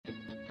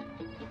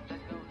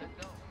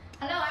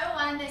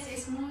everyone, this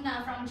is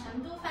Muna from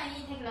Chengdu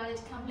Fanyi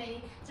Technology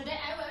Company. Today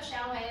I will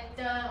share with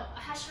the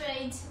hash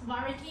rate,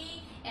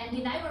 variety, and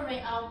delivery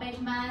of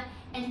Bitmain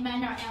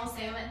Antminer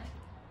L7.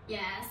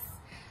 Yes,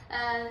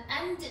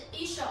 and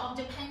issue of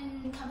the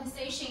pen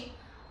compensation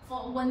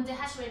for when the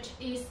hash rate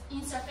is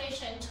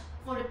insufficient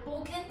for the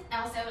broken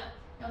L7.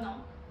 You know.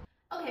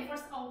 Okay,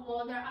 first of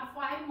all, there are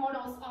 5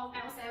 models of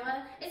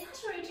L7. Its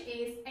hash rate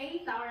is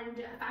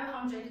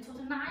 8,500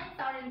 to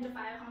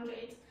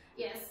 9,500.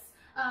 Yes.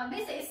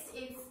 This is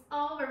its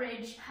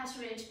average hash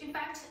rate. In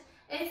fact,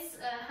 its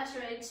hash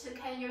rate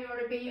can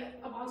usually be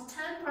about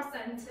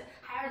 10%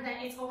 higher than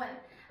its own.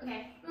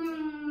 Okay,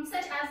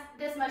 such as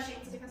this machine.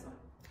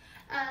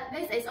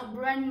 This is a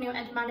brand new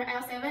Antminer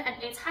L7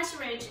 and its hash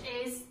rate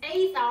is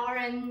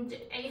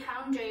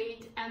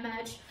 8,800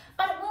 mAh.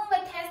 But when we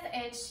test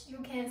it, you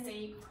can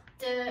see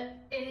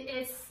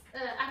its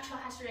actual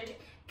hash rate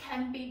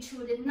can be to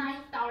the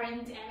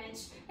 9,000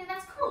 mAh. And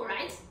that's cool,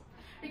 right?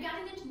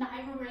 Regarding the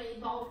delivery,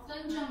 both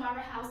Shenzhen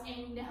warehouse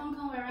and the Hong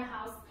Kong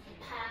warehouse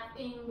have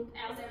in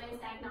L7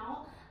 stack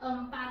now,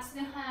 but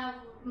they have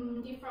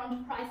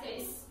different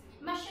prices.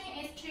 Machine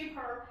is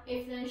cheaper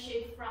if they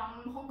ship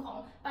from Hong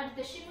Kong, but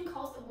the shipping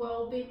cost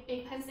will be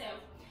expensive.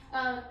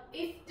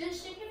 If the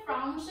shipping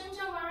from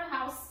Shenzhen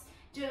warehouse,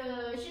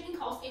 the shipping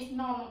cost is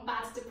normal,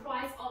 but the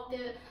price of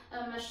the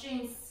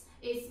machines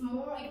is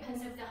more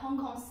expensive than Hong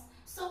Kong's.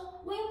 So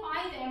when you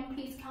buy them,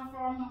 please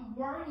confirm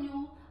where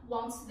you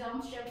want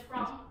them shipped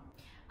from.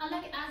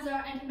 Unlike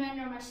other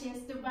Antminer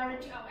machines, the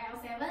warranty of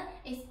L7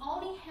 is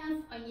only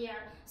half a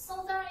year.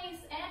 So there is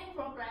any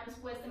problems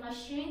with the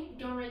machine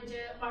during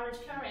the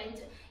warranty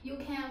period, you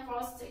can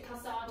first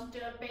consult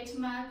the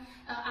Bitmain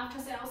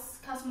after-sales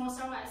customer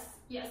service.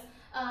 Yes.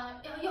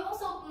 You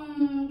also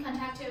can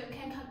contact your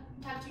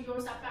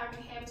supplier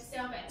to help to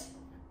sell it.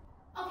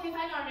 Okay,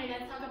 finally,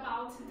 let's talk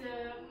about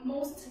the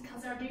most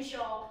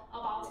controversial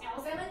about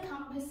L7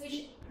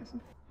 compensation.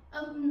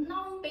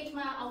 Now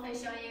Bitmain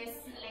official is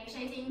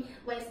negotiating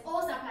with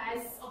all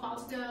suppliers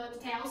about the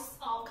details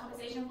of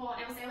compensation for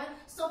L7,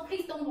 so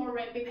please don't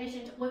worry, be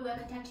patient, we will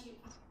contact you.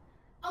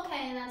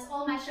 Okay, that's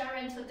all my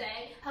sharing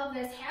today. Hope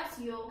this helps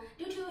you.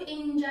 Due to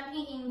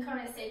jumping in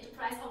currency, the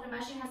price of the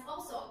machine has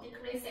also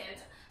decreased.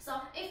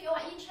 So if you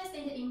are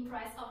interested in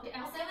price of the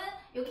L7,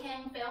 you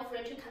can feel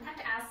free to contact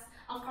us.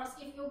 Of course,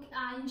 if you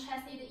are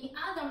interested in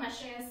other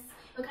machines,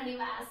 you can leave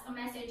us a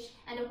message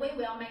and we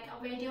will make a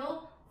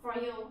video for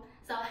you.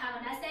 So have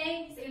a nice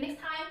day. See you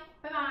next time.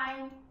 Bye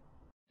bye.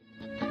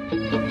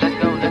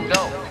 Let's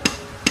go.